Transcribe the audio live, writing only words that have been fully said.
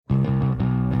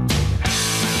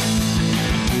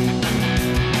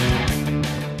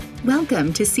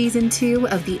Welcome to Season 2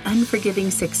 of The Unforgiving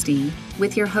 60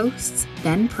 with your hosts,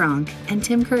 Ben Pronk and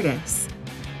Tim Curtis.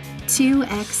 Two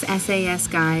ex-SAS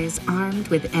guys armed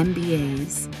with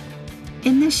MBAs.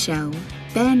 In this show,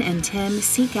 Ben and Tim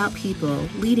seek out people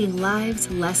leading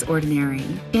lives less ordinary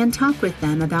and talk with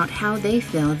them about how they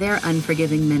fill their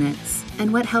unforgiving minutes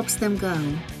and what helps them go,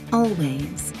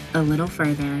 always, a little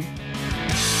further.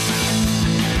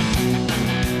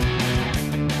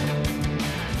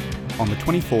 On the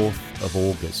 24th of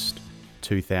August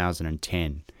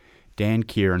 2010, Dan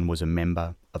Keighran was a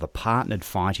member of a partnered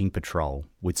fighting patrol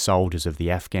with soldiers of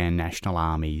the Afghan National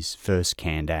Army's 1st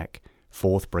Kandak,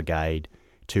 4th Brigade,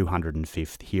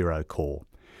 205th Hero Corps,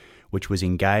 which was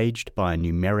engaged by a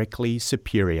numerically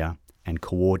superior and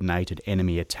coordinated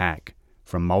enemy attack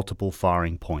from multiple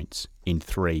firing points in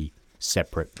 3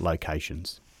 separate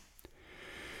locations.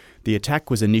 The attack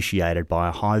was initiated by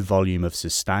a high volume of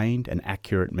sustained and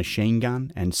accurate machine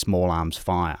gun and small arms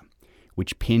fire,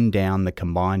 which pinned down the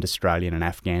combined Australian and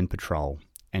Afghan patrol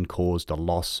and caused a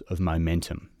loss of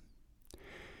momentum.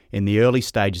 In the early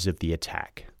stages of the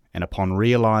attack, and upon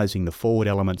realising the forward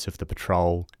elements of the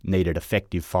patrol needed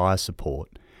effective fire support,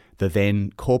 the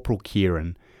then Corporal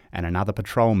Keighran and another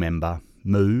patrol member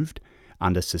moved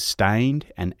under sustained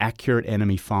and accurate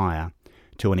enemy fire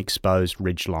to an exposed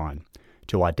ridgeline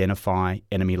to identify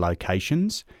enemy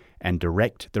locations and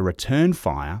direct the return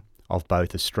fire of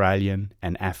both Australian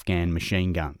and Afghan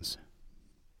machine guns.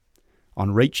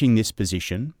 On reaching this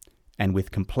position, and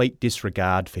with complete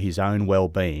disregard for his own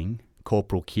well-being,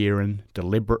 Corporal Keighran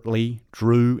deliberately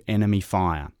drew enemy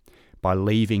fire by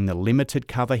leaving the limited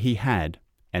cover he had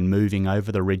and moving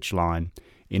over the ridgeline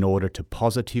in order to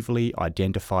positively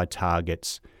identify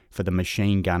targets for the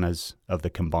machine gunners of the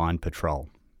combined patrol.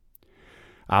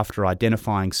 After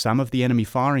identifying some of the enemy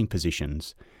firing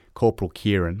positions, Corporal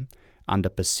Keighran, under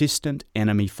persistent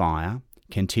enemy fire,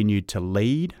 continued to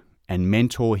lead and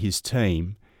mentor his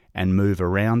team and move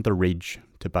around the ridge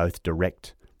to both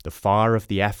direct the fire of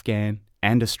the Afghan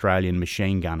and Australian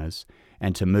machine gunners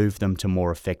and to move them to more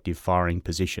effective firing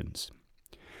positions.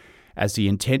 As the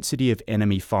intensity of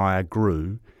enemy fire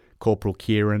grew, Corporal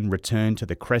Keighran returned to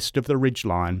the crest of the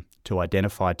ridgeline to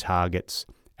identify targets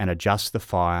and adjust the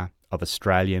fire of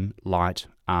Australian light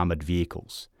armoured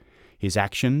vehicles. His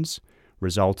actions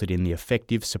resulted in the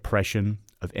effective suppression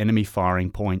of enemy firing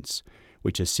points,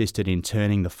 which assisted in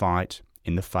turning the fight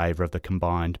in the favour of the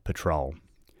combined patrol.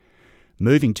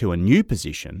 Moving to a new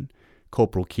position,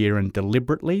 Corporal Keighran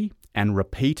deliberately and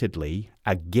repeatedly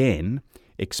again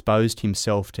exposed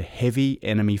himself to heavy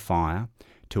enemy fire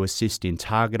to assist in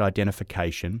target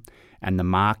identification and the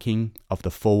marking of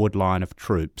the forward line of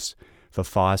troops for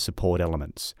fire support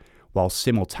elements, while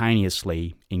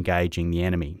simultaneously engaging the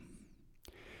enemy.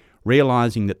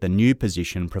 Realising that the new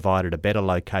position provided a better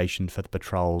location for the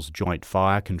patrol's joint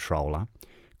fire controller,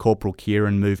 Corporal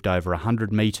Keighran moved over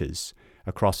 100 metres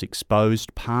across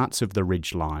exposed parts of the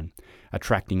ridgeline,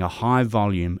 attracting a high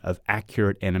volume of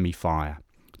accurate enemy fire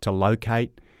to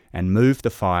locate and move the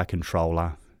fire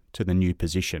controller to the new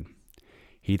position.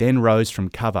 He then rose from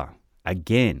cover,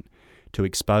 again, to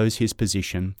expose his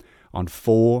position on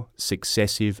 4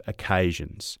 successive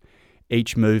occasions,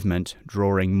 each movement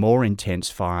drawing more intense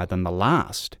fire than the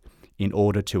last in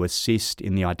order to assist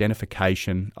in the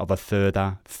identification of a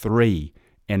further 3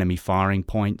 enemy firing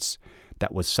points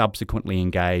that was subsequently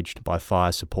engaged by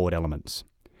fire support elements.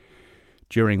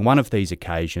 During one of these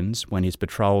occasions, when his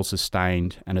patrol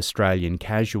sustained an Australian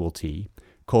casualty,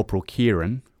 Corporal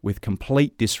Keighran, with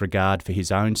complete disregard for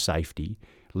his own safety,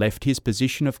 left his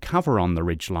position of cover on the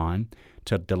ridgeline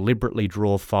to deliberately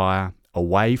draw fire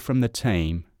away from the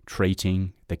team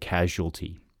treating the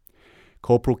casualty.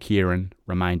 Corporal Keighran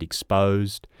remained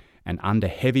exposed and under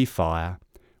heavy fire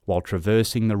while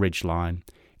traversing the ridgeline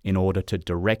in order to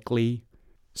directly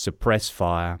suppress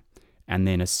fire and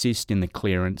then assist in the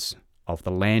clearance of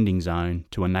the landing zone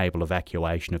to enable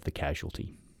evacuation of the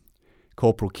casualty.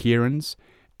 Corporal Keighran's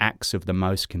acts of the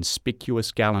most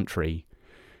conspicuous gallantry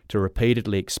to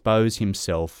repeatedly expose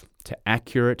himself to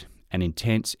accurate and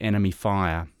intense enemy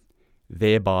fire,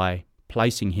 thereby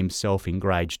placing himself in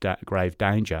grave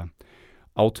danger,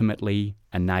 ultimately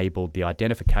enabled the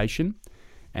identification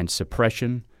and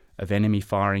suppression of enemy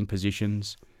firing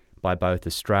positions by both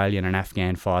Australian and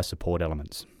Afghan fire support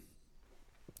elements.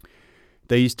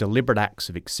 These deliberate acts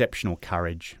of exceptional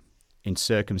courage in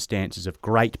circumstances of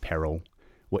great peril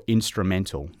were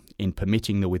instrumental in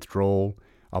permitting the withdrawal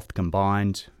of the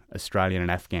combined Australian and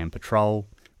Afghan patrol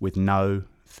with no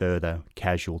further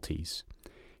casualties.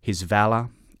 His valour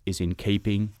is in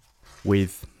keeping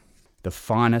with the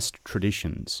finest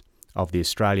traditions of the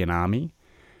Australian Army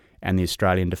and the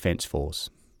Australian Defence Force.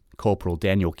 Corporal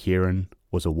Daniel Keighran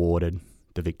was awarded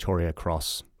the Victoria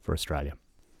Cross for Australia.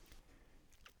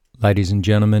 Ladies and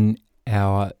gentlemen,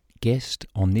 our guest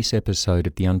on this episode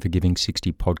of the Unforgiving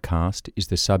 60 podcast is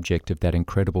the subject of that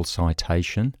incredible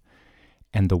citation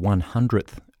and the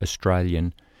 100th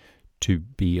Australian to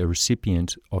be a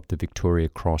recipient of the Victoria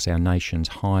Cross, our nation's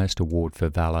highest award for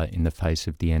valour in the face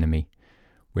of the enemy.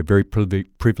 We're very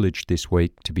privileged this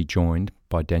week to be joined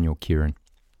by Daniel Keighran.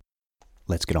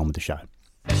 Let's get on with the show.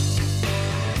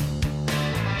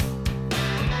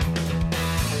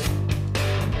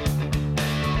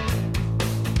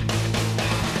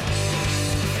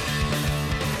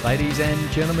 Ladies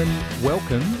and gentlemen,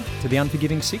 welcome to the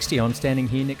Unforgiving 60. I'm standing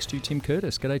here next to Tim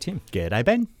Curtis. G'day, Tim. G'day,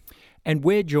 Ben. And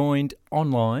we're joined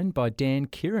online by Dan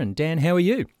Keighran. Dan, how are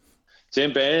you?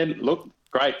 Tim, Ben, look,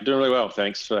 great. Doing really well.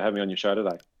 Thanks for having me on your show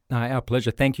today. Our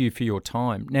pleasure. Thank you for your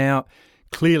time. Now,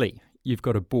 clearly, you've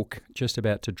got a book just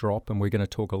about to drop, and we're going to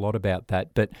talk a lot about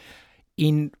that. But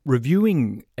in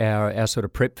reviewing our sort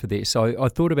of prep for this, I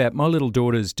thought about my little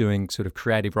daughter's doing sort of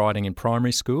creative writing in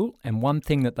primary school, and one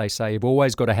thing that they say you've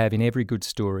always got to have in every good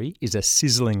story is a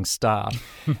sizzling start.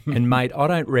 And mate, I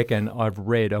don't reckon I've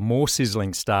read a more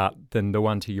sizzling start than the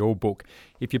one to your book.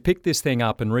 If you pick this thing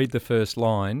up and read the first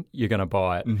line, you're going to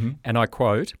buy it. Mm-hmm. And I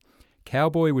quote,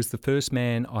 "Cowboy was the first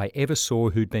man I ever saw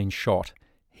who'd been shot.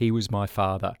 He was my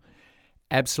father."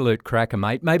 Absolute cracker,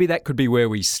 mate. Maybe that could be where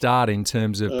we start in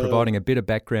terms of providing a bit of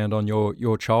background on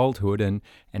your childhood and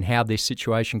how this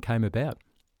situation came about.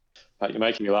 You're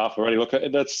making me laugh already. Look,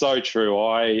 that's so true.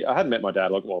 I hadn't met my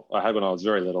dad. I had when I was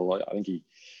very little. I think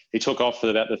he took off for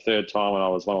about the third time when I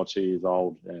was 1 or 2 years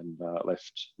old and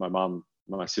left my mum,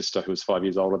 my sister, who was 5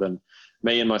 years older than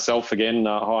me, and myself again,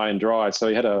 high and dry. So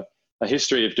he had a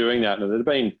history of doing that, and it had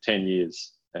been 10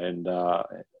 years. And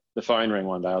the phone rang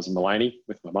one day. I was in Mullaney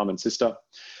with my mum and sister,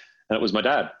 and it was my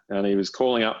dad. And he was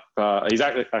calling up.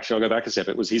 Actually, I'll go back a step.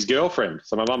 It was his girlfriend.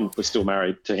 So my mum was still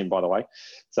married to him, by the way.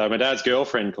 So my dad's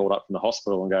girlfriend called up from the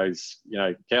hospital and goes,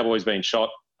 Cowboy's been shot.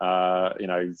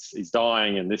 He's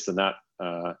dying and this and that.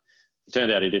 It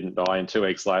turned out he didn't die. And 2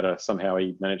 weeks later, somehow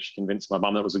he managed to convince my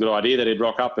mum that it was a good idea that he'd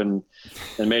rock up and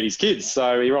meet his kids.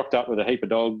 So he rocked up with a heap of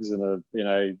dogs and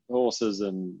horses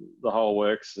and the whole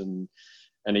works.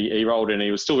 And he rolled in. He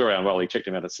was still around well. He checked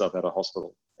him out at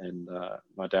hospital. And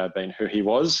my dad, being who he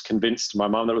was, convinced my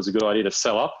mum that it was a good idea to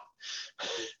sell up.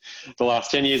 The last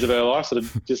 10 years of her life sort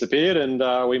of disappeared, and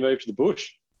we moved to the bush.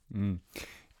 Mm.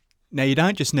 Now, you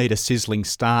don't just need a sizzling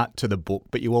start to the book,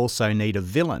 but you also need a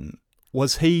villain.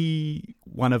 Was he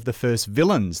one of the first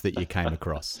villains that you came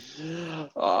across?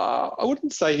 I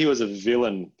wouldn't say he was a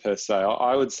villain per se.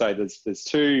 I would say there's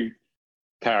two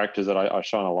characters that I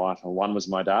shine a light on. One was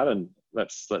my dad, and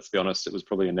let's be honest, it was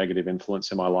probably a negative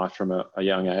influence in my life from a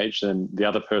young age. And the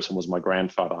other person was my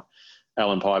grandfather,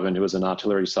 Alan Pyburn, who was an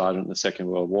artillery sergeant in the Second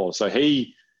World War. So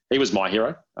he was my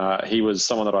hero. He was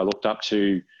someone that I looked up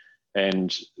to.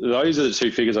 And those are the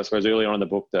two figures, I suppose, early on in the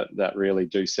book that really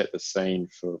do set the scene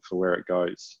for where it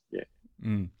goes. Yeah.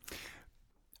 Mm.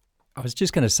 I was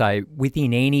just going to say,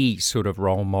 within any sort of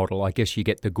role model, I guess you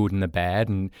get the good and the bad,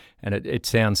 and it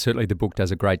sounds, certainly the book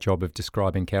does a great job of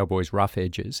describing Cowboy's rough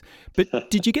edges. But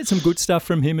did you get some good stuff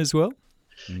from him as well?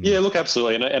 Yeah, look,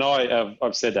 absolutely. And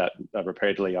I've said that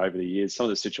repeatedly over the years. Some of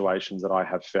the situations that I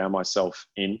have found myself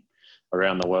in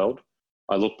around the world,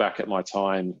 I look back at my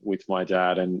time with my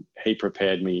dad, and he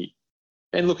prepared me.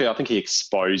 And look, I think he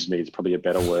exposed me is probably a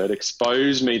better word,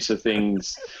 exposed me to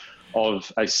things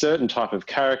of a certain type of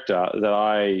character that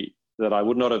I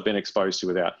would not have been exposed to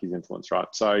without his influence, right?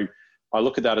 So I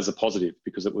look at that as a positive,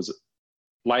 because it was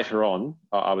later on,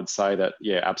 I would say that,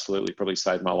 yeah, absolutely probably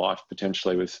saved my life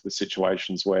potentially with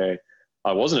situations where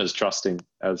I wasn't as trusting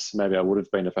as maybe I would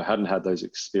have been if I hadn't had those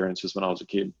experiences when I was a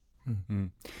kid. Mm-hmm.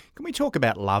 Can we talk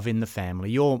about love in the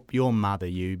family? Your mother,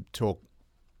 you talk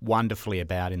wonderfully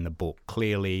about in the book,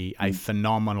 clearly a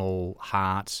phenomenal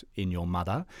heart in your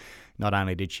mother. Not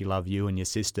only did she love you and your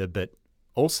sister, but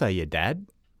also your dad,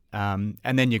 and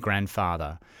then your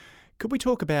grandfather. Could we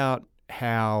talk about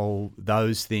how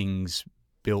those things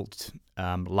built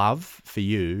love for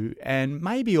you, and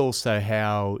maybe also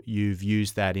how you've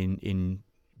used that in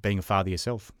being a father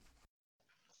yourself?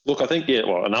 Look, I think,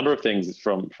 a number of things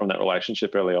from that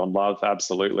relationship early on. Love,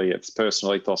 absolutely. It's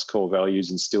personal ethos, core values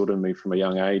instilled in me from a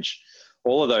young age.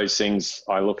 All of those things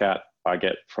I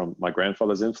get from my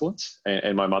grandfather's influence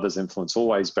and my mother's influence,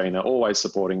 always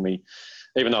supporting me.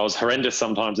 Even though I was horrendous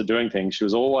sometimes at doing things, she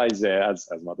was always there, as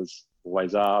mothers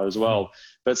always are as well,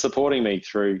 but supporting me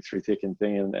through thick and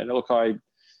thin. And look,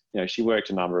 she worked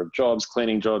a number of jobs,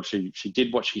 cleaning jobs. She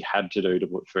did what she had to do to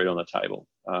put food on the table,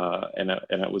 and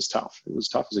it was tough. It was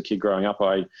tough as a kid growing up.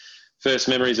 First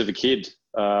memories of a kid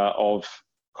of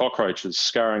cockroaches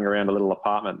scurrying around a little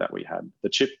apartment that we had, the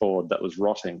chipboard that was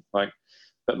rotting, but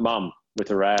mum with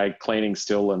a rag cleaning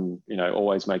still, and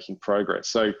always making progress.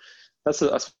 So that's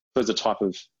I suppose the type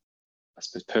of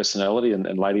personality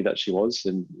and lady that she was,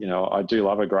 and I do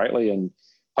love her greatly, and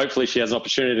hopefully she has an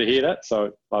opportunity to hear that.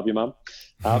 So love you, mum.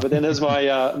 But then there's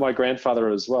my grandfather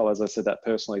as well. As I said, that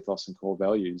personal ethos and core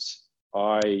values.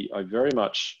 I very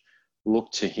much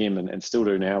look to him, and still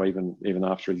do now, even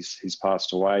after he's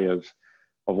passed away, of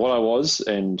what I was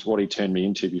and what he turned me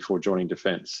into before joining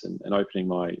Defence, and opening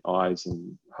my eyes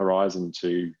and horizon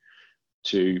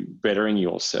to bettering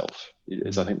yourself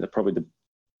is, I think, that probably the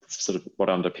sort of what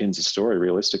underpins the story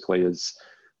realistically, is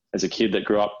as a kid that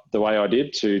grew up the way I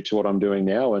did to what I'm doing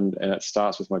now. And it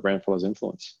starts with my grandfather's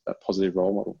influence, that positive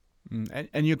role model.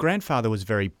 And your grandfather was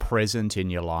very present in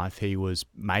your life. He was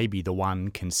maybe the one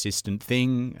consistent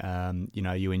thing.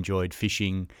 You enjoyed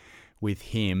fishing with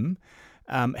him.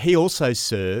 He also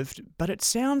served, but it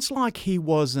sounds like he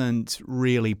wasn't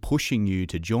really pushing you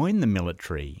to join the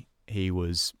military. He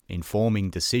was informing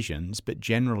decisions, but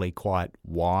generally quite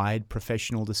wide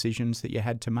professional decisions that you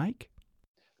had to make.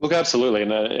 Look, absolutely.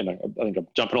 And I think I'm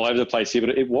jumping all over the place here,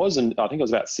 but it was, and I think I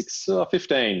was about 16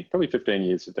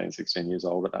 years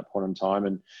old at that point in time.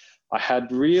 And I had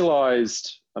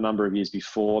realised a number of years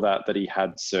before that he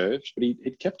had served, but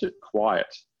he'd kept it quiet.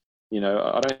 I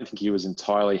don't think he was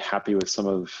entirely happy with some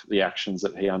of the actions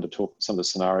that he undertook, some of the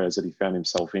scenarios that he found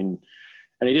himself in.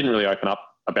 And he didn't really open up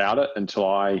about it until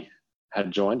I had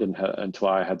joined and until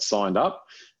I had signed up.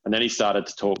 And then he started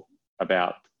to talk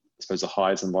about, I suppose, the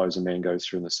highs and lows a man goes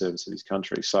through in the service of his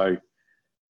country. So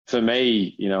for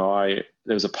me, there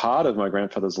was a part of my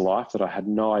grandfather's life that I had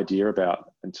no idea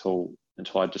about until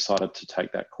I decided to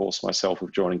take that course myself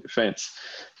of joining Defence.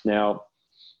 Now,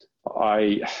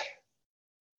 I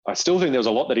still think there was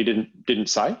a lot that he didn't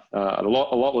say. A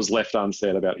lot was left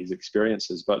unsaid about his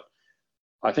experiences, but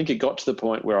I think it got to the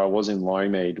point where I was in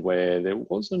Lomead where there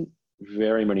wasn't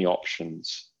very many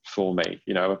options for me.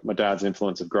 My dad's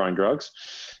influence of growing drugs,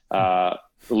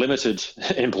 limited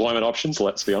employment options,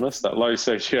 let's be honest, that low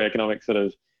socioeconomic sort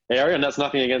of area. And that's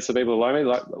nothing against the people of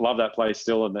Lomead. Love that place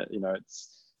still, and that,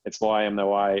 it's why I am the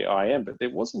way I am. But there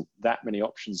wasn't that many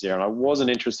options there, and I wasn't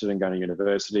interested in going to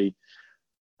university.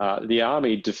 The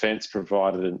Army Defence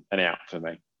provided an out for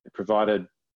me. It provided,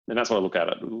 and that's what I look at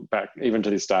it back even to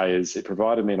this day, is it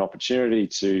provided me an opportunity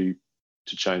to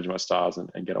change my stars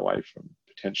and get away from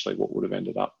potentially what would have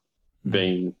ended up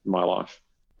being my life.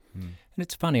 And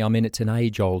it's funny, it's an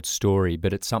age-old story,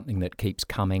 but it's something that keeps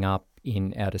coming up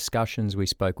in our discussions. We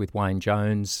spoke with Wayne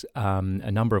Jones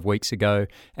a number of weeks ago,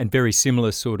 and very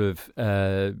similar sort of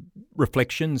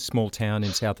reflections, small town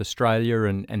in South Australia,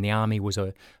 and the Army was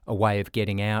a way of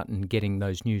getting out and getting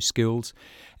those new skills.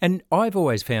 And I've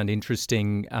always found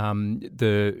interesting some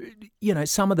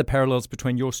of the parallels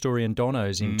between your story and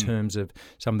Dono's in terms of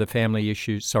some of the family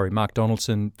issues. Sorry, Mark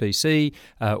Donaldson, VC,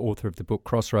 author of the book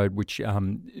Crossroad, which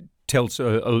tells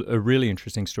a really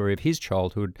interesting story of his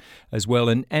childhood as well,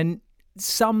 and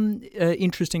some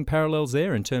interesting parallels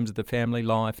there in terms of the family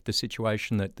life, the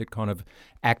situation that kind of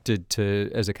acted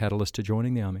as a catalyst to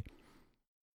joining the Army.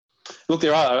 Look,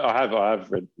 there are. I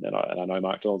have read, and I know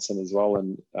Mark Donaldson as well,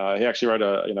 and he actually wrote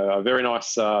a very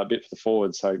nice bit for the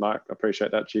forward. So, Mark, I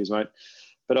appreciate that. Cheers, mate.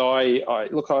 But I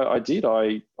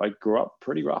grew up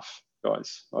pretty rough,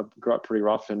 guys. I grew up pretty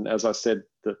rough, and as I said,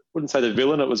 wouldn't say the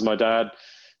villain. It was my dad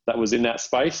that was in that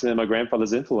space, and then my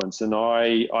grandfather's influence. And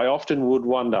I often would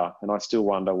wonder, and I still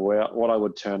wonder, what I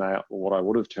would turn out, or what I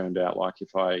would have turned out like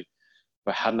if I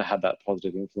hadn't had that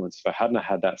positive influence, if I hadn't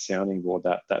had that sounding board,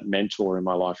 that mentor in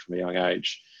my life from a young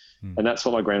age. And that's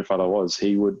what my grandfather was.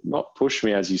 He would not push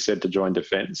me, as you said, to join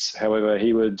Defence. However,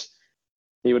 he would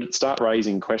start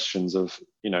raising questions of,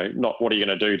 not what are you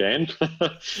going to do, Dan?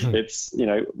 It's,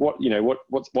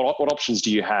 what options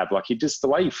do you have? Like, the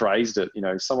way he phrased it,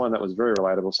 someone that was very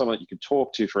relatable, someone that you could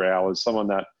talk to for hours, someone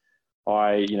that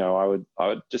I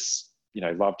would just,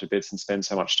 love to bits and spend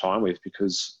so much time with,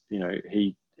 because,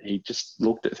 he just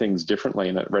looked at things differently,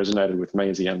 and it resonated with me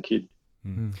as a young kid.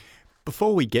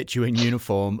 Before we get you in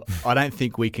uniform, I don't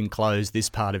think we can close this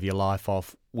part of your life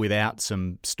off without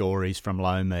some stories from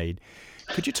Lomead.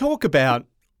 Could you talk about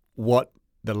what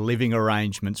the living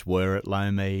arrangements were at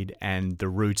Lomead and the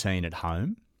routine at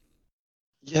home?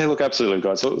 Yeah, look, absolutely,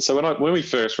 guys. So when we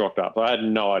first rocked up, I had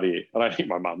no idea. I don't think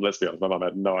my mum, let's be honest, my mum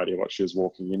had no idea what she was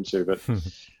walking into. But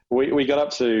we got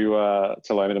up to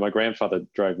Lomond, and my grandfather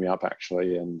drove me up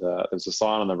actually, and there was a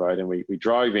sign on the road, and we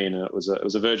drove in, and it was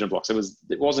a virgin block. So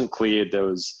it wasn't cleared. There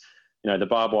was, the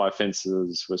barbed wire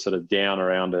fences were sort of down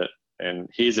around it, and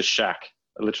here's a shack.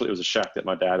 Literally, it was a shack that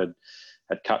my dad had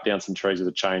cut down some trees with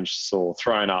a chainsaw,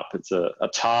 thrown up. It's a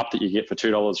tarp that you get for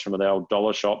 $2 from the old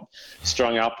dollar shop,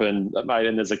 strung up, and made.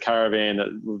 And there's a caravan that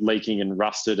was leaking and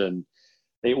rusted, and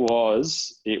it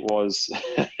was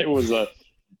a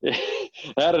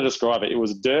how to describe it? It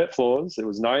was dirt floors. It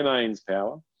was no mains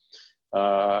power.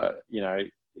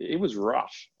 It was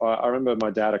rough. I remember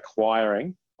my dad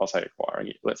acquiring.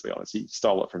 Let's be honest, he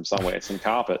stole it from somewhere. Some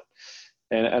carpet.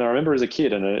 And I remember as a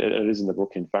kid, and it is in the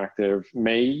book, in fact, of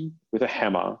me with a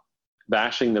hammer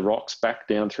bashing the rocks back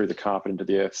down through the carpet into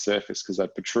the earth's surface because they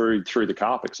protrude through the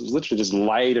carpet. Because it was literally just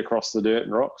laid across the dirt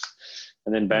and rocks,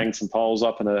 and then banged some poles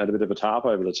up and a bit of a tarp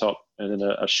over the top, and then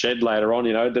a shed later on.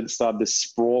 Then started this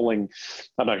sprawling,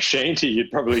 I don't know, shanty.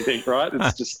 You'd probably think, right?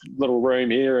 It's just a little room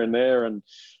here and there, and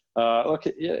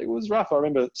it was rough. I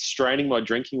remember straining my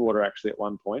drinking water actually at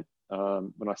one point.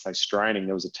 When I say straining,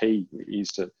 there was a tea we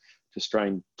used to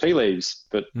strain tea leaves,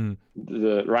 but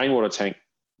the rainwater tank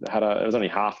it was only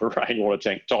half a rainwater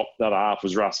tank top. The other half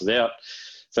was rusted out.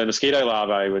 So mosquito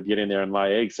larvae would get in there and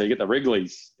lay eggs. So you get the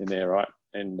Wrigley's in there, right?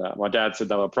 And my dad said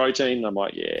they were protein. I'm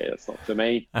like, yeah, that's not for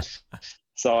me.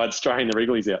 So I'd strain the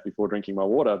Wrigley's out before drinking my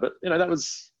water. But,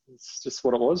 it's just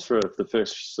what it was for the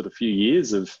first sort of few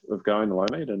years of going to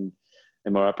Lomond and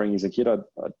my upbringing as a kid. I'd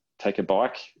take a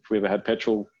bike if we ever had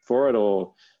petrol for it,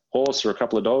 or horse, or a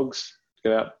couple of dogs,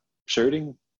 get out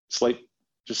shooting, sleep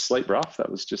rough.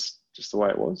 That was just the way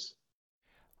it was.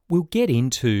 We'll get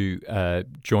into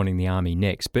joining the army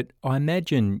next, but I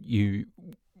imagine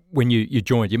when you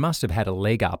joined, you must have had a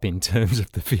leg up in terms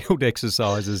of the field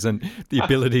exercises and the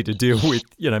ability to deal with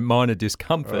minor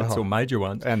discomforts or major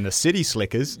ones, and the city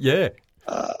slickers. Yeah.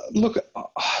 Look,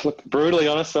 brutally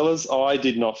honest, fellas, I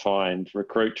did not find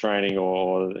recruit training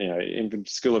or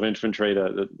School of Infantry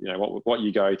what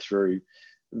you go through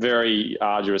very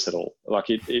arduous at all. Like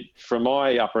it from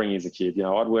my upbringing as a kid,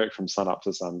 I'd work from sun up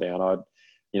to sundown. I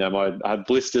had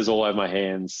blisters all over my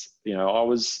hands.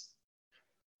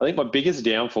 I think my biggest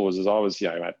downfall was I was,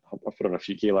 I've put on a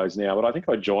few kilos now, but I think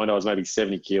I was maybe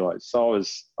 70 kilos. So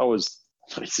I was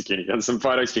pretty skinny. There's some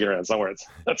photos kicking around somewhere.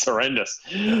 That's horrendous.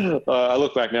 I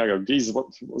look back now and go, geez, what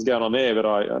was going on there? But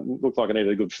I looked like I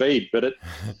needed a good feed. But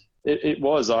it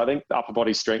was, I think the upper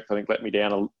body strength, let me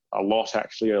down a lot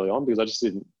actually early on, because I just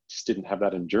didn't have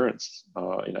that endurance. I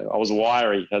was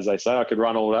wiry, as they say. I could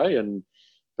run all day,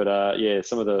 but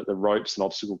some of the ropes and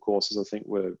obstacle courses I think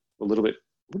were a little bit,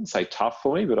 I wouldn't say tough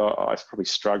for me, but I probably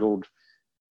struggled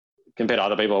compared to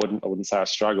other people. I wouldn't say I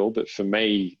struggled, but for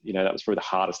me, that was probably the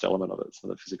hardest element of it, some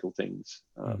of the physical things,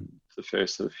 for the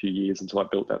first sort of few years until I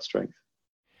built that strength.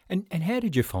 And how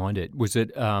did you find it? Was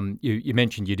it, you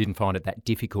mentioned you didn't find it that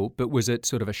difficult, but was it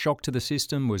sort of a shock to the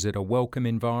system? Was it a welcome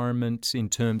environment in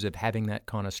terms of having that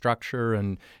kind of structure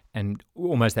and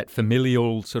almost that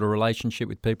familial sort of relationship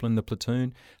with people in the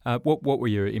platoon? What were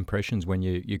your impressions when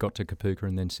you got to Kapooka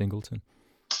and then Singleton?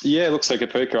 Yeah, it looks like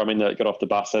Kapooka. Got off the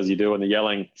bus as you do, and the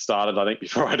yelling started, I think,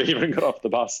 before I'd even got off the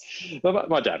bus. But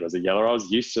my dad was a yeller. I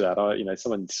was used to that.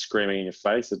 Someone screaming in your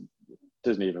face, it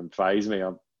doesn't even faze me.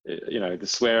 The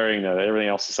swearing, everything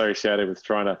else associated with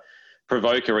trying to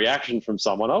provoke a reaction from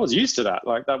someone, I was used to that.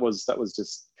 Like that was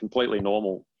just completely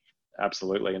normal.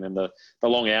 Absolutely. And then the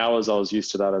long hours, I was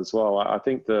used to that as well. I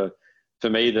think for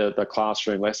me, the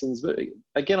classroom lessons, but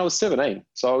again, I was 17.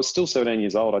 So I was still 17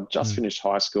 years old. I'd just finished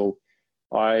high school.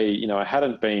 I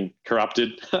hadn't been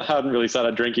corrupted. I hadn't really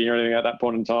started drinking or anything at that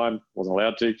point in time. Wasn't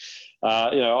allowed to.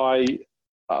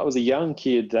 I was a young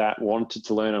kid that wanted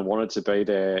to learn and wanted to be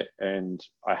there, and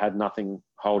I had nothing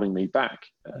holding me back.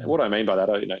 What I mean by that,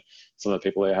 some of the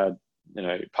people there had,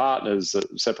 partners that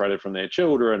separated from their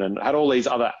children and had all these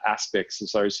other aspects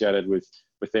associated with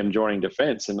them joining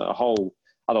defence and a whole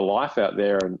other life out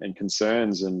there and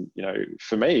concerns. And,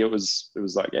 for me, it was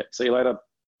like, yeah, see you later.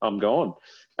 I'm gone.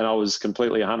 And I was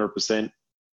completely 100%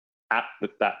 at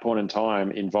that point in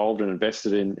time involved and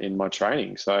invested in my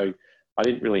training. So I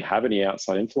didn't really have any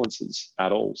outside influences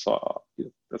at all. So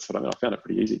that's what I found it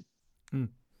pretty easy.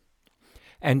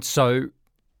 And so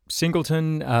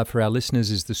Singleton, for our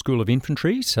listeners, is the School of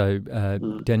Infantry. So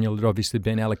Daniel had obviously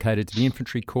been allocated to the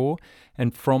Infantry Corps,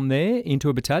 and from there into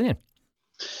a battalion.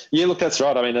 Yeah, look, that's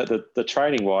right. I mean, the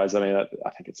training wise, I mean, I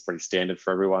think it's pretty standard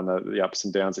for everyone. The ups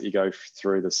and downs that you go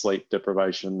through, the sleep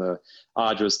deprivation, the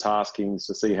arduous taskings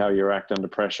to see how you react under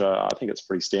pressure. I think it's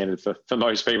pretty standard for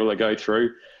most people that go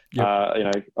through. Yep. You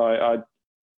know,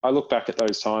 I look back at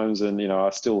those times, and you know, I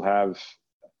still have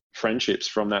friendships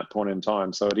from that point in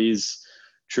time. So it is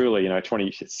truly, you know,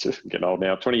 20, it's getting old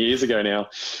now, 20 years ago now,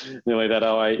 nearly that,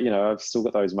 I've still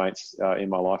got those mates in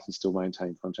my life and still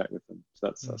maintain contact with them. So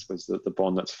that's, I suppose, the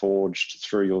bond that's forged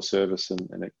through your service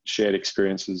and shared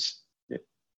experiences. Yeah.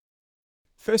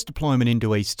 First deployment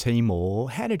into East Timor,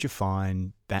 how did you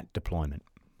find that deployment?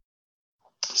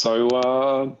 So,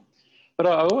 but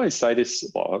I always say this,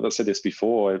 well, I've said this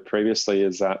before previously,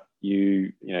 is that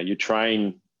you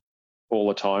train all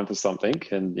the time for something,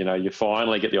 and you know, you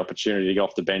finally get the opportunity to go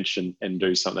off the bench and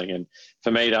do something. And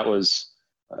for me, that was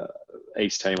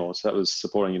East Timor. So that was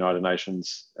supporting United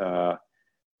Nations.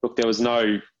 Look, there was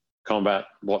no combat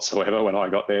whatsoever when I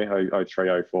got there,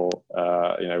 03, 04.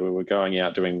 You know, we were going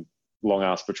out doing long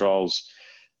ass patrols,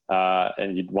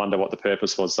 and you'd wonder what the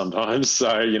purpose was sometimes.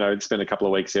 So, you know, I'd spend a couple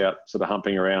of weeks out sort of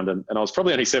humping around, and I was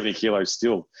probably only 70 kilos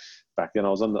still. Back then I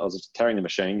was carrying the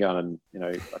machine gun, and, you know,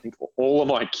 I think all of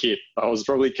my kit, I was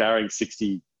probably carrying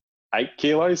 68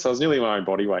 kilos. So I was nearly my own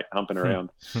body weight humping around.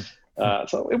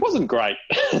 So it wasn't great.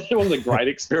 It wasn't a great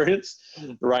experience,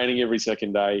 raining every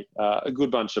second day, a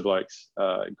good bunch of blokes,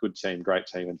 good team, great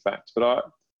team, in fact. But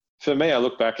for me, I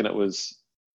look back and I was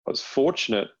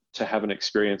fortunate to have an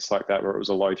experience like that where it was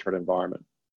a low threat environment.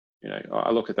 You know,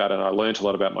 I look at that and I learned a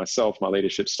lot about myself, my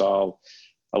leadership style.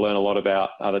 I learned a lot about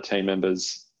other team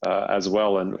members as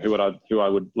well, and who I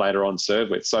would later on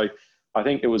serve with. So I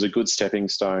think it was a good stepping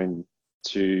stone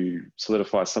to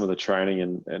solidify some of the training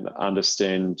and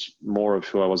understand more of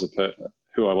who I was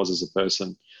as a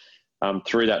person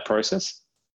through that process.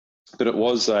 But it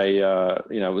was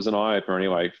it was an eye opener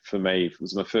anyway for me. It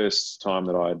was my first time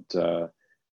that I'd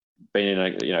been in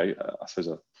I suppose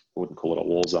I wouldn't call it a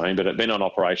war zone, but I'd been on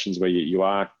operations where you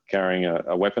are carrying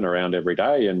a weapon around every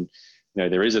day, and you know,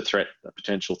 there is a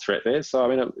potential threat there. So, I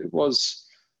mean, it was,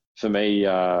 for me,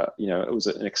 it was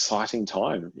an exciting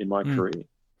time in my career.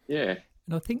 Yeah.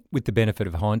 And I think with the benefit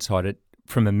of hindsight,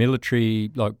 from a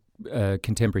military,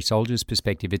 contemporary soldier's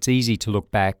perspective, it's easy to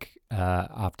look back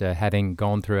after having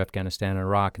gone through Afghanistan and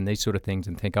Iraq and these sort of things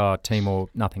and think, oh, Timor,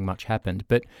 nothing much happened.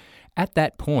 But at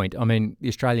that point, I mean, the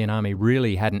Australian Army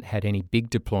really hadn't had any big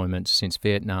deployments since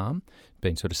Vietnam,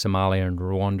 been sort of Somalia and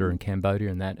Rwanda and Cambodia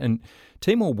and that. And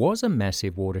Timor was a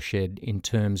massive watershed in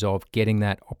terms of getting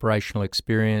that operational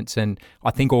experience, and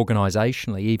I think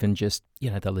organisationally, even just, you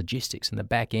know, the logistics and the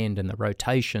back end and the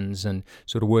rotations and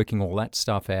sort of working all that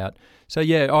stuff out. So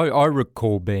yeah, I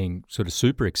recall being sort of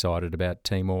super excited about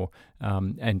Timor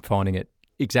and finding it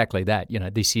exactly that. You know,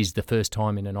 this is the first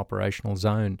time in an operational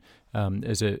zone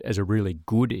as a really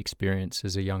good experience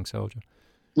as a young soldier.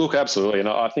 Look, absolutely, and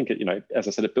I think it, you know, as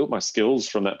I said, it built my skills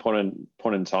from that point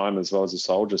in time as well as a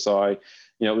soldier. So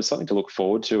it was something to look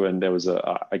forward to, and there was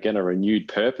a renewed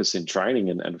purpose in training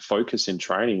and focus in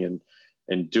training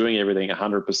and doing everything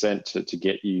 100% to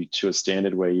get you to a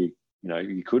standard where you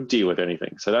could deal with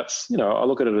anything. So that's, you know, I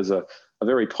look at it as a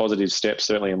very positive step,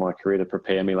 certainly in my career, to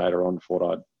prepare me later on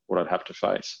for what I'd have to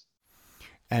face.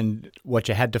 And what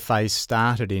you had to face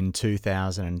started in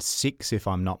 2006, if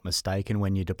I'm not mistaken,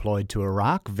 when you deployed to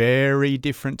Iraq. Very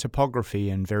different topography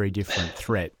and very different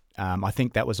threat. I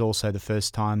think that was also the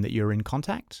first time that you were in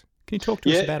contact. Can you talk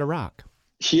to us about Iraq?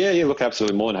 Yeah, look,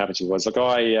 absolutely. More than happy to. Was like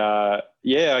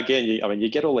you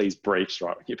get all these briefs,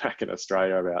 right, when you're back in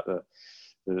Australia about the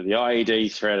IED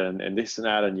threat and this and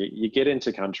that, and you get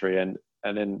into country and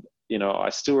then, you know, I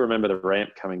still remember the ramp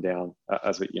coming down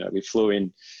as we flew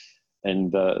in.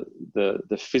 And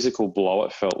the physical blow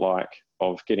it felt like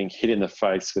of getting hit in the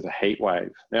face with a heat wave.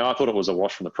 Now I thought it was a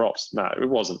wash from the props. No, it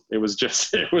wasn't. It was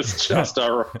just Iraq.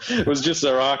 It was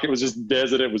just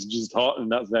desert. It was just hot,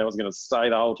 and that's how I was going to stay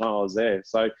the whole time I was there.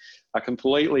 So a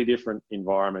completely different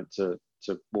environment to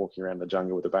walking around the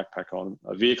jungle with a backpack on.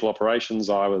 Vehicle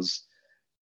operations, I was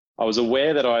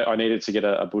aware that I needed to get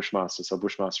a Bushmaster. So a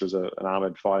Bushmaster is an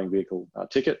armoured fighting vehicle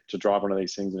ticket to drive one of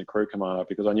these things in a crew commander,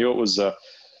 because I knew it was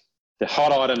the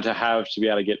hot item to have to be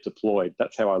able to get deployed.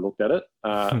 That's how I looked at it.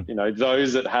 You know,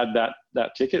 those that had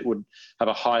that ticket would have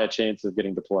a higher chance of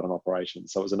getting deployed on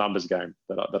operations. So it was a numbers game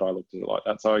that I looked at it like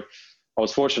that. So I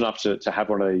was fortunate enough to have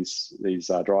one of these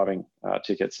driving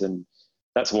tickets, and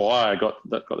that's why I got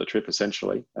the trip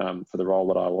essentially for the role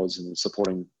that I was in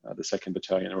supporting the 2nd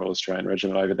Battalion Royal Australian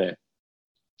Regiment over there.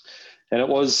 And it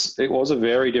was a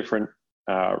very different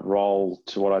role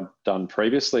to what I'd done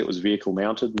previously. It was vehicle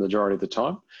mounted the majority of the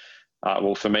time.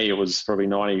 well, for me, it was probably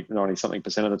 90 something %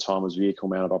 of the time was vehicle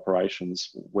mounted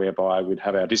operations, whereby we'd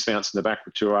have our dismounts in the back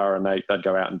with 2R, and they'd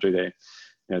go out and do their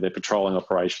patrolling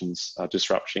operations,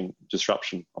 disruption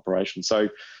operations. So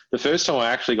the first time I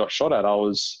actually got shot at, I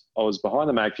was behind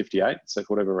the Mag 58. So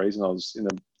for whatever reason, I was in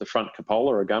the front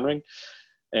cupola or gun ring.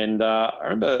 And I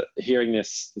remember hearing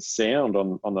this sound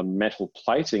on the metal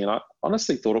plating, and I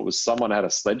honestly thought it was someone had a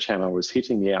sledgehammer was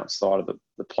hitting the outside of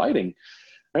the plating.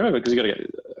 I remember, because you got to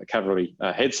get a cavalry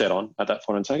headset on at that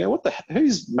point and saying,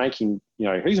 who's making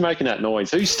that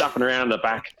noise? Who's stuffing around in the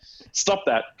back? Stop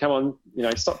that. Come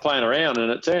on, stop playing around.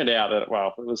 And it turned out that,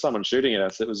 well, it was someone shooting at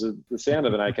us. It was the sound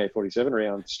of an AK-47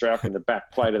 round striking the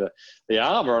back plate of the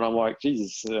armour. And I'm like,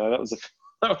 Jesus, that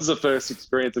was the first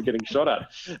experience of getting shot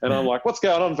at. And I'm like, what's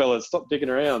going on, fellas? Stop digging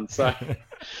around. So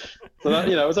that,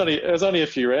 it was only a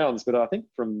few rounds, but I think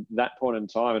from that point in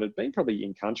time, it had been probably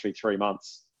in country 3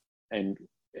 months. And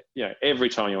every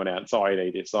time you went out, it's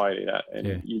IED this, IED that.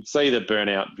 And you'd see the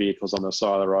burnout vehicles on the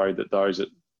side of the road, that those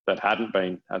that hadn't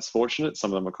been as fortunate.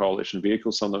 Some of them were coalition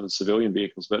vehicles, some of them were civilian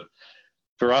vehicles. But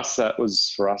for us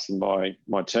and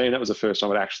my team, that was the first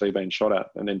time I'd actually been shot at.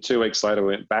 And then 2 weeks later,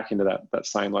 we went back into that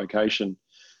same location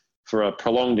for a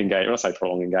prolonged engagement. When I say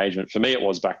prolonged engagement, for me it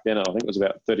was back then, I think it was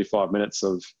about 35 minutes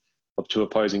of 2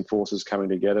 opposing forces coming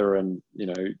together, and,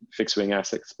 fixed wing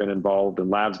assets been involved and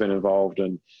labs been involved,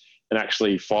 and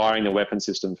actually firing the weapon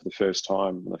system for the first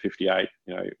time on the 58,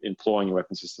 employing a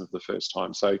weapon system for the first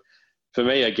time. So for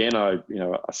me, again, a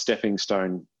stepping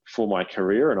stone for my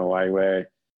career in a way where,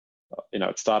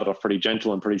 it started off pretty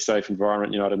gentle and pretty safe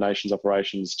environment, United Nations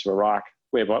operations to Iraq,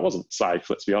 whereby it wasn't safe,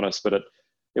 let's be honest, but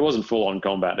it wasn't full on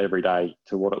combat every day,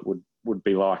 to what it would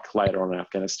be like later on in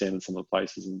Afghanistan and some of the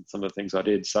places and some of the things I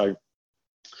did. So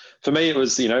for me, it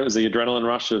was the adrenaline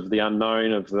rush of the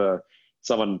unknown, of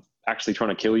someone actually trying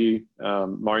to kill you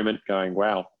moment, going,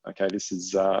 wow, okay, this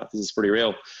is pretty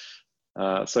real.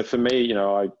 So for me,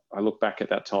 I look back at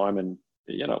that time, and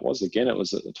it was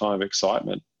at a time of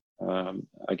excitement.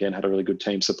 Again, had a really good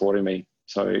team supporting me.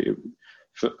 So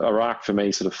Iraq for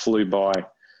me sort of flew by.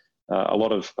 A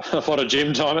lot of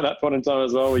gym time at that point in time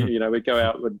as well. We'd go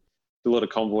out, we'd do a lot of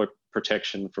convoy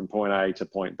protection from point A to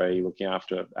point B, looking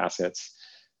after assets.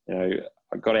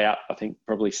 I got out, I think,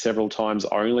 probably several times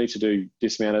only to do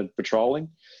dismounted patrolling.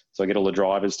 So I get all the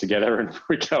drivers together and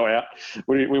we go out.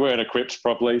 We weren't equipped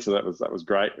properly, so that was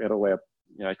great. We had all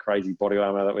our crazy body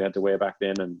armor that we had to wear back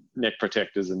then, and neck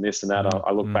protectors and this and that.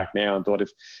 I look back now and thought, if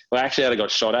I actually had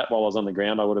got shot at while I was on the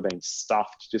ground, I would have been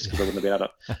stuffed, just because I wouldn't have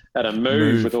been able to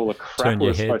move with all the crap we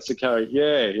were supposed to carry.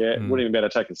 Wouldn't even be able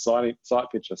to take a sight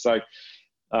picture. So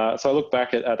I look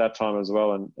back at that time as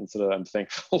well, and sort of I'm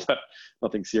thankful that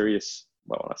nothing serious,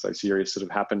 well, when I say serious, sort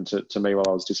of happened to me while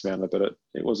I was dismounted, but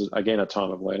it was, again, a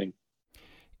time of learning.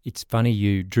 It's funny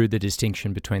you drew the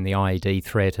distinction between the IED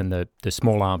threat and the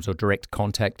small arms or direct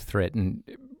contact threat. And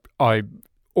I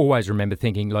always remember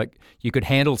thinking, like, you could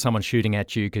handle someone shooting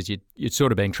at you because you'd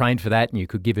sort of been trained for that and you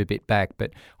could give a bit back.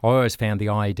 But I always found the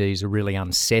IEDs a really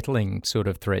unsettling sort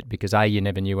of threat because A, you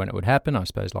never knew when it would happen, I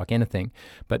suppose, like anything.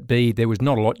 But B, there was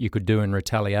not a lot you could do in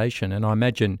retaliation. And I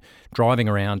imagine driving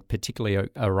around, particularly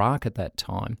Iraq at that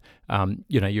time,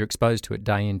 you're exposed to it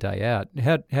day in, day out.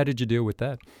 How did you deal with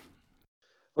that?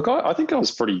 Look, I think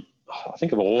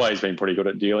I've always been pretty good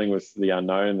at dealing with the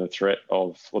unknown, the threat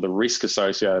of, or the risk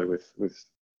associated with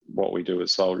what we do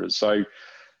as soldiers. So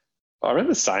I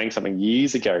remember saying something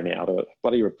years ago now to a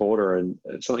bloody reporter, and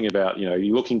something about, you're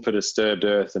looking for disturbed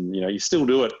earth, and, you still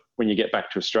do it when you get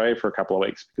back to Australia for a couple of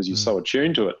weeks because you're so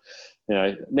attuned to it.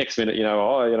 Next minute,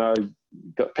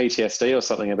 got PTSD or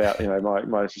something about,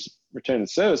 my return to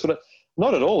service. But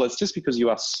not at all. It's just because you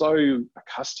are so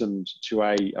accustomed to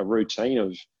a routine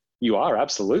of, you are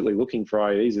absolutely looking for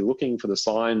IEDs, you're looking for the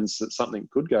signs that something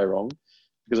could go wrong.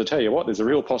 Because I tell you what, there's a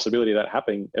real possibility of that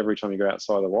happening every time you go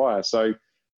outside the wire. So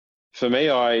for me,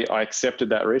 I accepted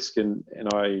that risk, and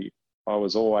I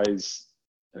was always,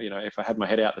 if I had my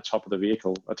head out the top of the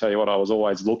vehicle, I tell you what, I was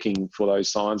always looking for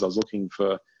those signs. I was looking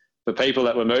for people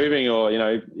that were moving, or,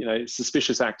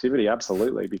 suspicious activity,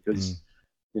 absolutely, because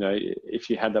if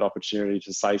you had that opportunity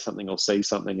to say something or see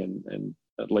something and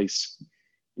at least,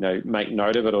 make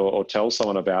note of it or tell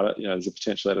someone about it, there's a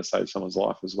potential there to save someone's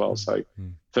life as well. So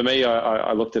for me,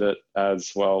 I looked at it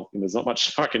as, well, there's not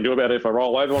much I can do about it if I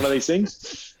roll over one of these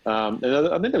things. And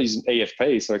I think they were using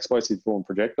EFP, so explosive form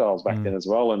projectiles back then as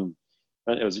well. And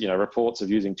it was, reports of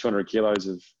using 200 kilos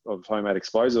of homemade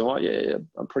explosives. I'm like, yeah,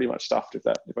 I'm pretty much stuffed if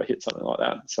I hit something like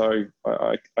that. So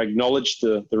I acknowledged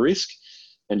the risk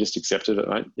and just accepted it,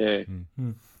 mate. Yeah.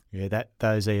 Mm-hmm. Yeah,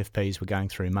 those EFPs were going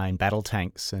through main battle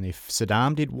tanks, and if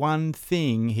Saddam did one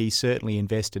thing, he certainly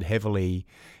invested heavily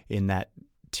in that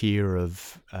tier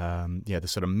of, the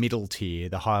sort of middle tier,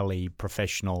 the highly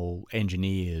professional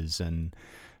engineers, and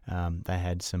they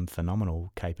had some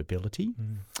phenomenal capability.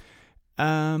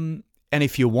 And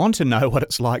if you want to know what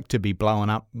it's like to be blown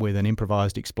up with an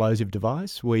improvised explosive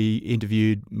device, we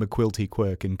interviewed McQuilty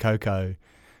Quirk, and Coco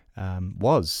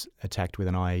was attacked with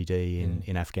an IED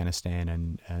in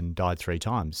Afghanistan and died 3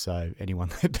 times. So anyone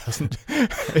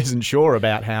that isn't sure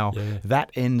about how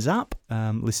that ends up,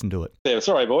 listen to it. Yeah,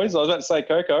 sorry, boys. I was about to say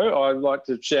Coco. I'd like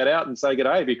to shout out and say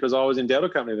g'day because I was in Delta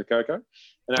Company with Coco.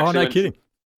 And kidding.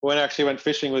 Went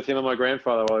fishing with him and my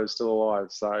grandfather while he was still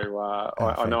alive. So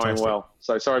I know him well.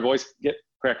 So sorry, boys.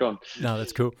 Crack on. No,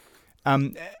 that's cool.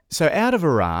 So out of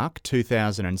Iraq,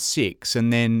 2006,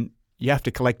 and then you have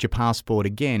to collect your passport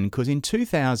again because in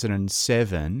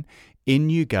 2007, in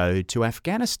you go to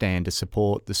Afghanistan to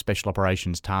support the Special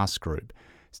Operations Task Group.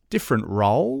 Different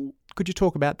role. Could you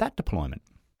talk about that deployment?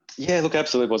 Yeah, look,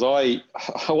 absolutely was. I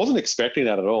wasn't expecting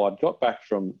that at all. I'd got back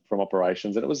from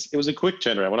operations, and it was a quick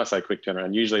turnaround. When I say quick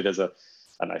turnaround, usually there's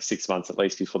 6 months at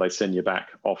least before they send you back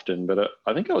often. But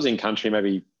I think I was back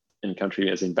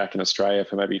in Australia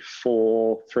for maybe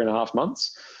 3.5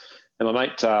 months. And my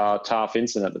mate, Tar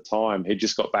Finson at the time, he'd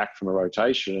just got back from a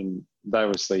rotation, and they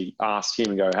obviously asked him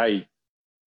and go, hey,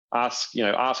 ask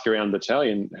around the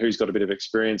battalion who's got a bit of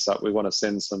experience up. We want to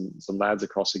send some lads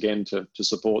across again to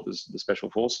support the Special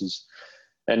Forces.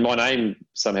 And my name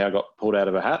somehow got pulled out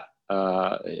of a hat.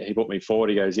 He put me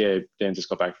forward. He goes, yeah, Dan just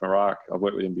got back from Iraq. I've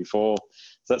worked with him before.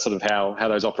 So that's sort of how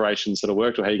those operations sort of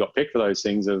worked, or how you got picked for those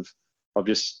things of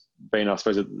just being, I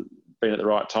suppose, being at the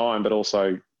right time, but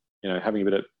also, having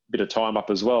a bit of time up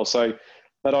as well. So,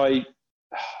 but a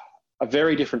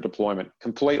very different deployment,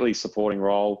 completely supporting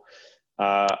role.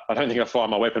 I don't think I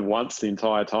fired my weapon once the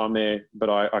entire time there, but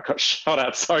I got shot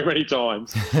at so many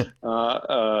times.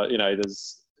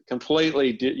 There's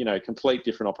complete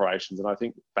different operations. And I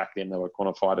think back then they were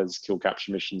quantified as kill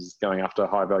capture missions going after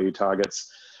high value targets.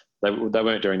 They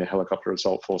weren't doing the helicopter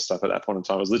assault force stuff at that point in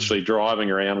time. I was literally driving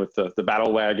around with the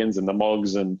battle wagons and the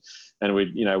MOGs, and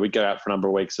we'd go out for a number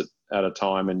of weeks at a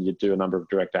time, and you'd do a number of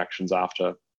direct actions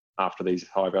after these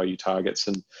high value targets.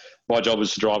 And my job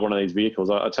was to drive one of these vehicles.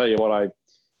 I tell you what, I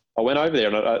went over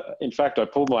there, and in fact I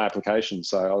pulled my application.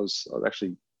 So I was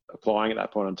actually applying at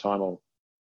that point in time.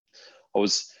 I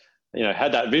was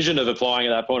had that vision of applying at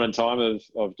that point in time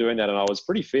of doing that, and I was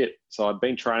pretty fit. So I'd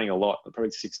been training a lot, probably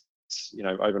 6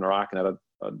 over in Iraq, and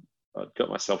I'd got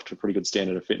myself to a pretty good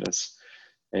standard of fitness.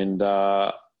 And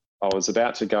I was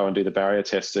about to go and do the barrier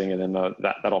testing, and then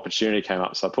that opportunity came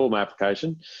up. So I pulled my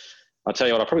application. I tell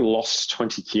you what, I probably lost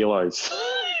 20 kilos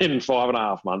in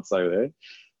 5.5 months over there.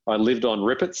 I lived on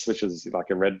Rippets, which is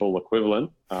like a Red Bull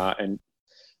equivalent. And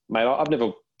mate, I've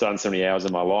never done so many hours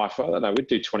in my life. I don't know, we'd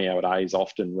do 20-hour days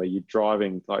often where you're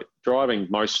driving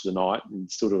most of the night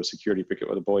and still do a security picket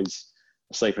where the boys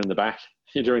are sleeping in the back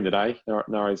during the day. No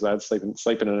worries, lads,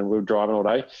 sleeping and we were driving all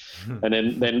day.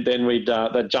 And then we'd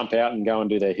they'd jump out and go and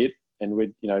do their hit, and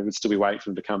we'd still be waiting for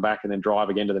them to come back and then drive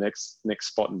again to the next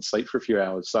spot and sleep for a few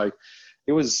hours. So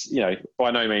it was,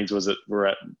 by no means was it we're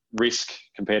at risk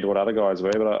compared to what other guys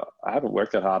were, but I haven't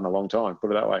worked that hard in a long time,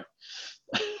 put it that way.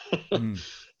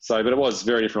 So, but it was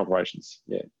very different operations,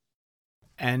 yeah.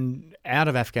 And out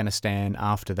of Afghanistan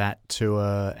after that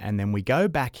tour, and then we go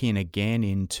back in again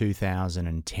in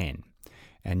 2010,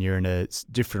 and you're in a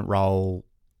different role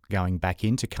going back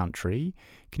into country.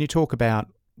 Can you talk about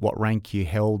what rank you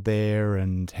held there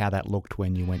and how that looked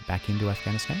when you went back into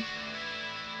Afghanistan?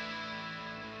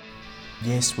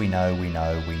 Yes, we know.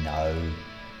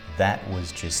 That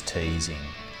was just teasing.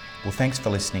 Well, thanks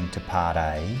for listening to Part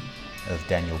A of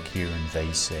Daniel Keighran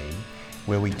VC,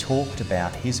 where we talked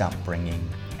about his upbringing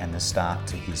and the start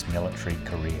to his military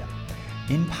career.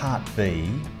 In Part B,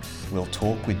 we'll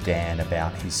talk with Dan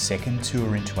about his second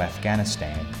tour into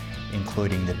Afghanistan,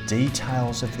 including the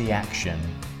details of the action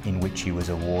in which he was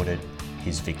awarded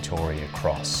his Victoria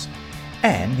Cross,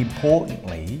 and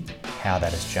importantly, how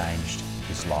that has changed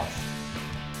his life.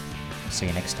 See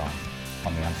you next time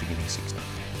on The Unforgiving 60.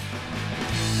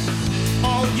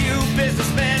 All you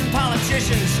businessmen,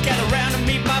 politicians, gather around to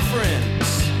meet my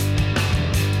friends.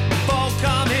 Folk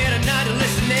come here tonight to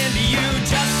listen in to you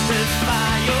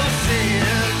justify your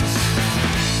sins.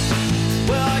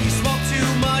 Well, you smoke too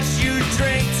much, you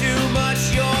drink too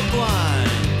much, you're blind.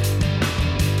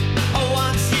 Oh,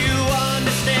 once you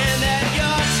understand that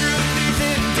your truth is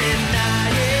in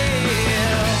denial.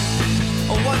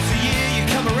 Oh, once a year you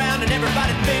come around and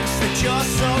everybody thinks that you're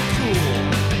so cool.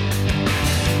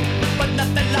 But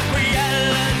nothing like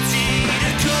reality.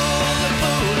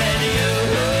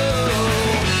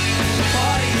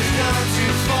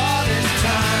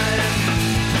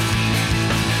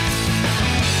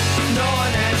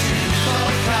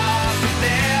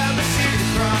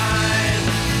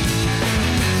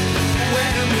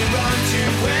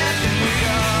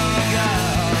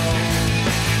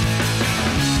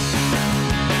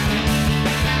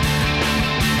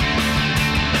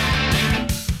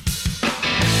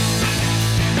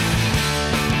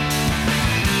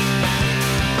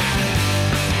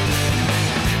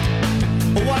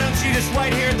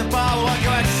 the bar, we'll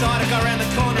go outside and go around the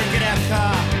corner and get our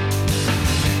car.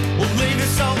 We'll leave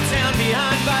this old town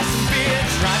behind, buy some beer,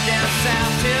 drive down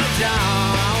south till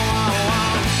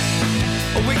dawn.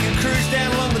 Or we can cruise down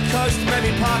along the coast,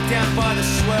 maybe park down by the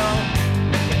swell.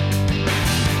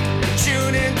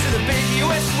 Tune into the big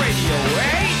US radio,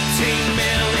 18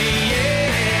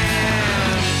 million.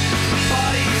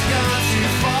 Party's gone too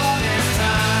far this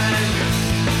time.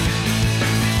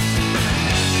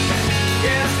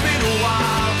 Yeah, it's been a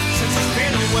while since it's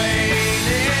been away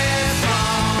this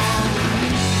long.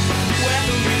 Where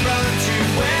can we run to,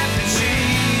 where can she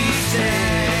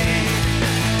stay?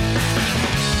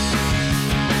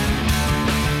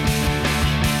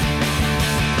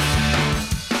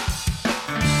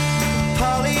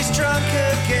 Polly's drunk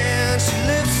again, she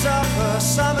lifts up her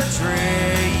summer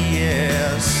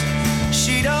dress.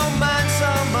 She don't mind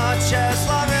so much as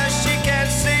long as she can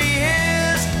see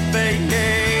his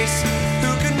face.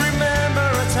 Who can remember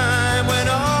a time when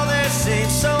all this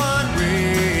seemed so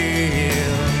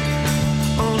unreal?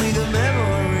 Only the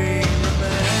memory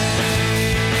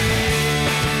remains.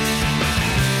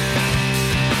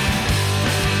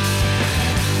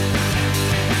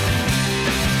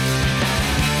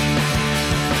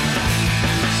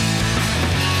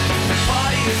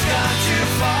 Party has gone too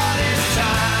far this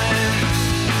time.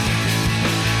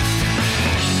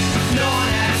 No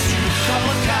one has to call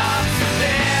the cops for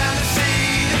them to see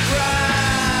the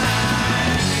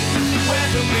crime. Where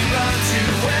can we run to?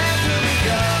 Where can we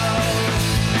go?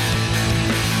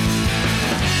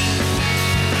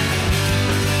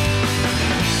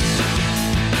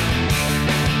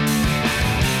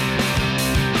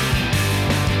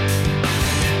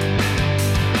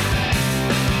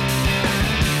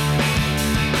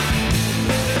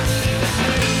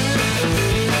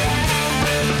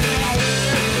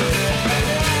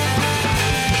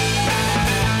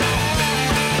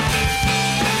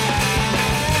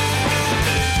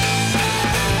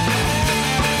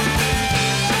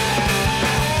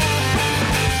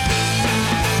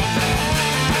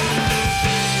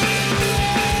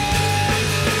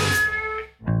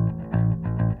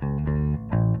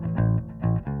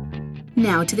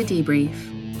 Now to the debrief.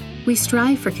 We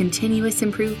strive for continuous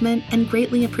improvement and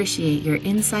greatly appreciate your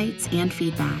insights and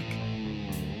feedback.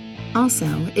 Also,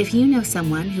 if you know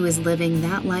someone who is living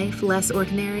that life less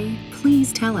ordinary,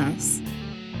 please tell us.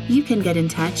 You can get in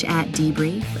touch at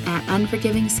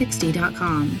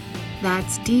debrief@unforgiving60.com.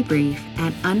 That's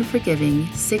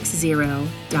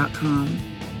debrief@unforgiving60.com.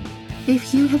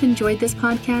 If you have enjoyed this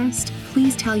podcast,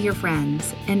 please tell your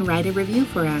friends and write a review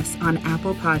for us on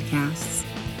Apple Podcasts.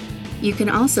 You can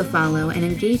also follow and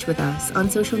engage with us on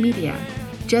social media.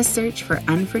 Just search for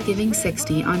Unforgiving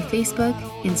 60 on Facebook,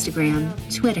 Instagram,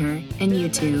 Twitter, and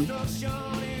YouTube.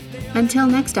 Until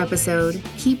next episode,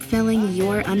 keep filling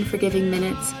your unforgiving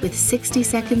minutes with 60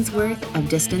 seconds worth of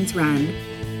distance run.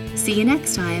 See you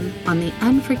next time on the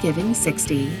Unforgiving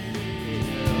 60.